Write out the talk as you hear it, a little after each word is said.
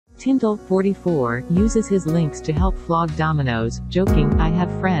Tindall, 44, uses his links to help flog Dominos, joking, "I have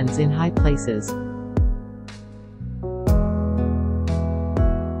friends in high places."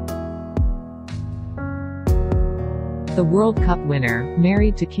 The World Cup winner,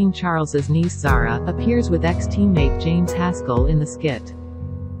 married to King Charles's niece Zara, appears with ex-teammate James Haskell in the skit.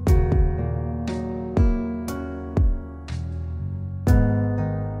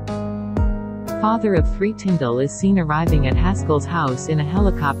 Father of three Tindall is seen arriving at Haskell's house in a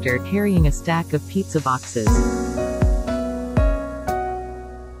helicopter carrying a stack of pizza boxes.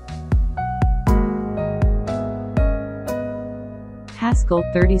 Haskell,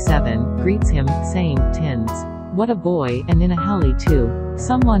 37, greets him, saying, "Tins. What a boy, and in a heli too.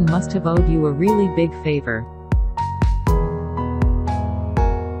 Someone must have owed you a really big favor."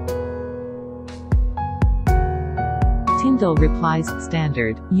 Tindall replies,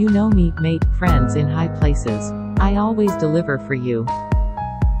 "Standard. You know me, mate, friends in high places. I always deliver for you."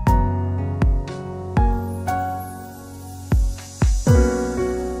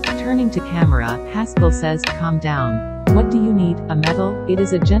 Turning to camera, Haskell says, "Calm down. What do you need, a medal?" It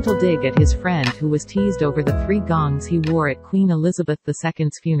is a gentle dig at his friend who was teased over the 3 gongs he wore at Queen Elizabeth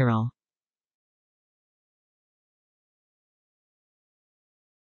II's funeral.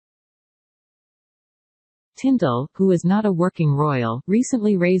 Tindall, who is not a working royal,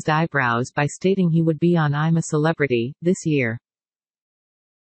 recently raised eyebrows by stating he would be on I'm a Celebrity this year.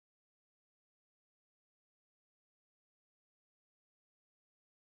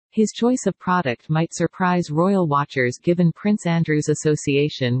 His choice of product might surprise royal watchers given Prince Andrew's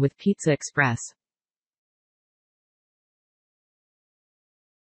association with Pizza Express.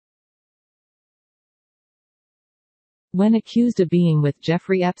 When accused of being with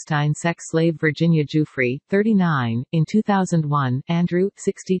Jeffrey Epstein's sex slave Virginia Giuffre, 39, in 2001, Andrew,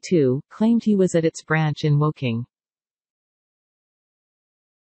 62, claimed he was at its branch in Woking.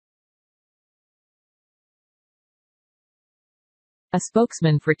 A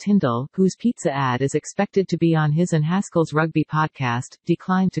spokesman for Tindall, whose pizza ad is expected to be on his and Haskell's rugby podcast,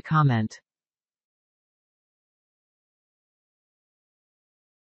 declined to comment.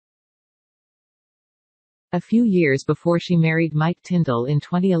 A few years before she married Mike Tindall in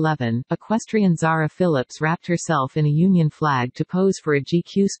 2011, equestrian Zara Phillips wrapped herself in a Union flag to pose for a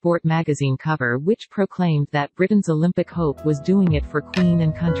GQ Sport magazine cover which proclaimed that Britain's Olympic hope was doing it for Queen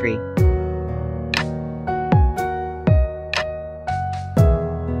and country.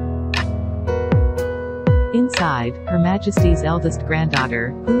 Inside, Her Majesty's eldest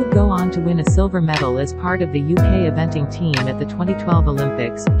granddaughter, who would go on to win a silver medal as part of the UK eventing team at the 2012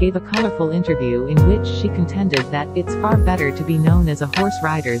 Olympics, gave a colourful interview in which she contended that it's far better to be known as a horse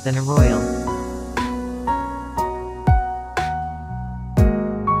rider than a royal.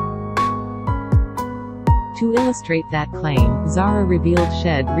 To illustrate that claim, Zara revealed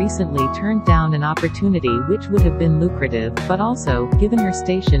she'd recently turned down an opportunity which would have been lucrative, but also, given her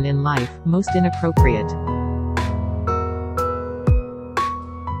station in life, most inappropriate.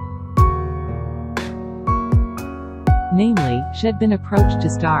 Namely, she'd been approached to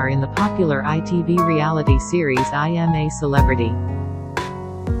star in the popular ITV reality series I Am a Celebrity.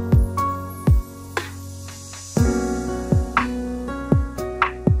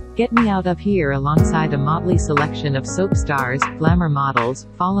 Get me out of here alongside a motley selection of soap stars, glamour models,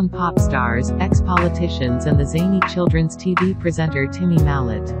 fallen pop stars, ex-politicians and the zany children's TV presenter Timmy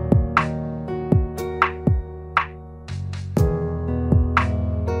Mallet.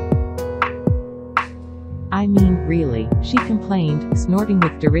 "I mean, really," she complained, snorting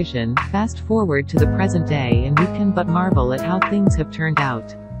with derision. Fast forward to the present day and we can but marvel at how things have turned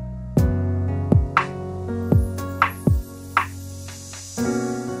out.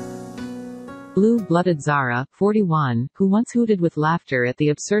 Blue-blooded Zara, 41, who once hooted with laughter at the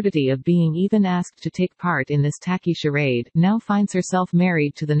absurdity of being even asked to take part in this tacky charade, now finds herself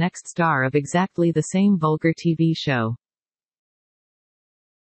married to the next star of exactly the same vulgar TV show.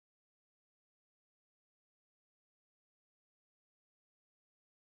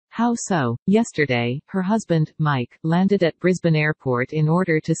 How so? Yesterday, her husband, Mike, landed at Brisbane Airport in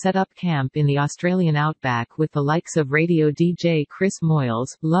order to set up camp in the Australian outback with the likes of radio DJ Chris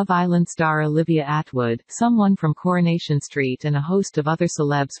Moyles, Love Island star Olivia Attwood, someone from Coronation Street and a host of other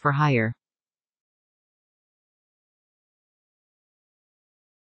celebs for hire.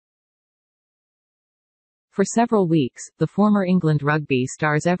 For several weeks, the former England rugby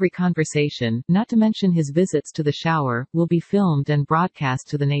star's every conversation, not to mention his visits to the shower, will be filmed and broadcast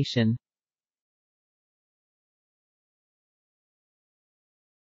to the nation.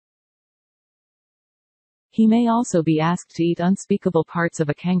 He may also be asked to eat unspeakable parts of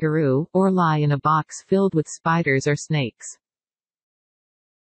a kangaroo, or lie in a box filled with spiders or snakes.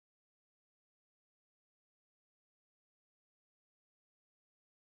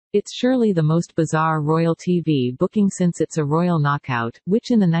 It's surely the most bizarre royal TV booking since It's a Royal Knockout, which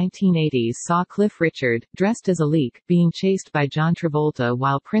in the 1980s saw Cliff Richard, dressed as a leek, being chased by John Travolta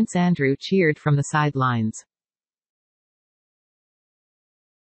while Prince Andrew cheered from the sidelines.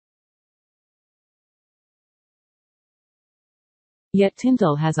 Yet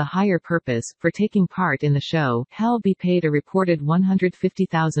Tindall has a higher purpose. For taking part in the show, he'll be paid a reported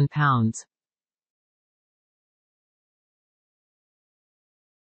 £150,000.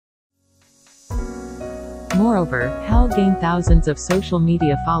 Moreover, he'll gain thousands of social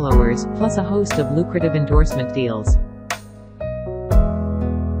media followers, plus a host of lucrative endorsement deals.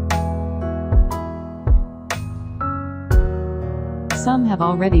 Some have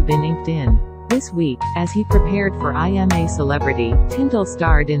already been inked in. This week, as he prepared for I'm a Celebrity, Tindall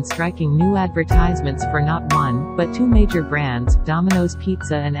starred in striking new advertisements for not one, but two major brands, Domino's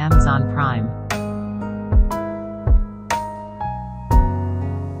Pizza and Amazon Prime.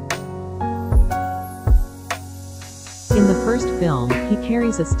 In the first film, he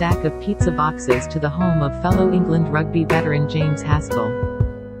carries a stack of pizza boxes to the home of fellow England rugby veteran James Haskell.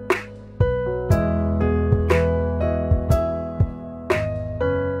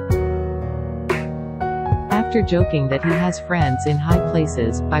 After joking that he has friends in high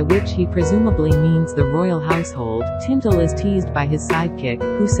places, by which he presumably means the royal household, Tindall is teased by his sidekick,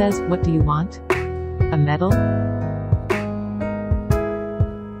 who says, "What do you want? A medal?"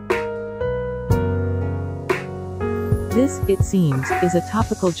 This, it seems, is a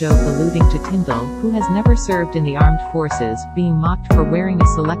topical joke alluding to Tindall, who has never served in the armed forces, being mocked for wearing a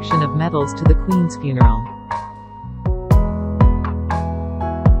selection of medals to the Queen's funeral.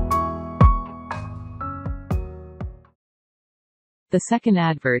 The second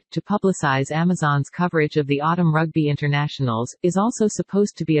advert, to publicize Amazon's coverage of the autumn rugby internationals, is also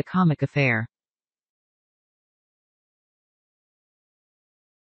supposed to be a comic affair.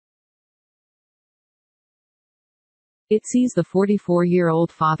 It sees the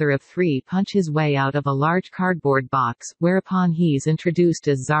 44-year-old father of three punch his way out of a large cardboard box, whereupon he's introduced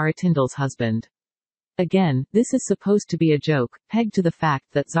as Zara Tindall's husband. Again, this is supposed to be a joke, pegged to the fact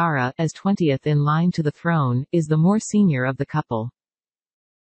that Zara, as 20th in line to the throne, is the more senior of the couple.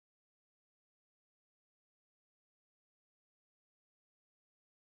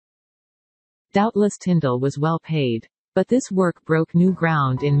 Doubtless Tindall was well paid. But this work broke new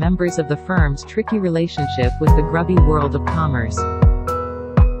ground in members of the firm's tricky relationship with the grubby world of commerce.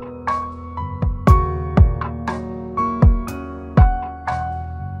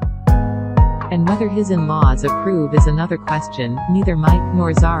 And whether his in-laws approve is another question. Neither Mike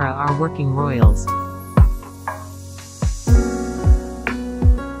nor Zara are working royals.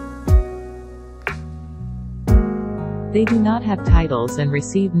 They do not have titles and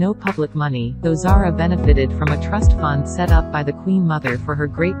receive no public money, though Zara benefited from a trust fund set up by the Queen Mother for her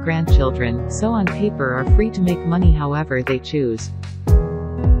great-grandchildren, so on paper are free to make money however they choose.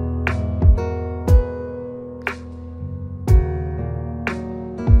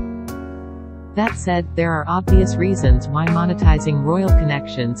 That said, there are obvious reasons why monetizing royal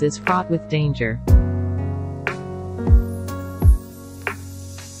connections is fraught with danger.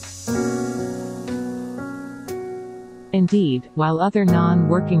 Indeed, while other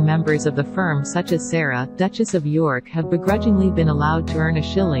non-working members of the firm such as Sarah, Duchess of York have begrudgingly been allowed to earn a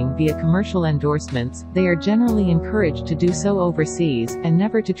shilling via commercial endorsements, they are generally encouraged to do so overseas, and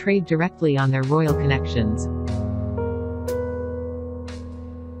never to trade directly on their royal connections.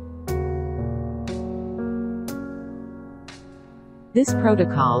 This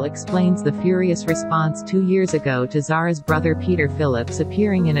protocol explains the furious response 2 years ago to Zara's brother Peter Phillips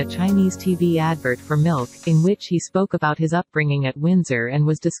appearing in a Chinese TV advert for milk, in which he spoke about his upbringing at Windsor and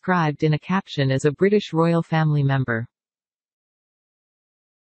was described in a caption as a British royal family member.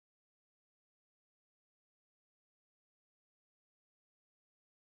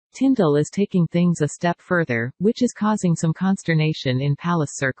 Tindall is taking things a step further, which is causing some consternation in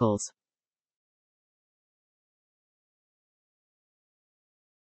palace circles.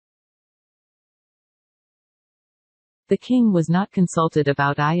 The king was not consulted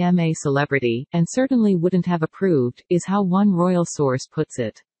about I'm a Celebrity, and certainly wouldn't have approved, is how one royal source puts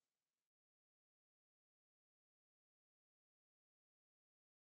it.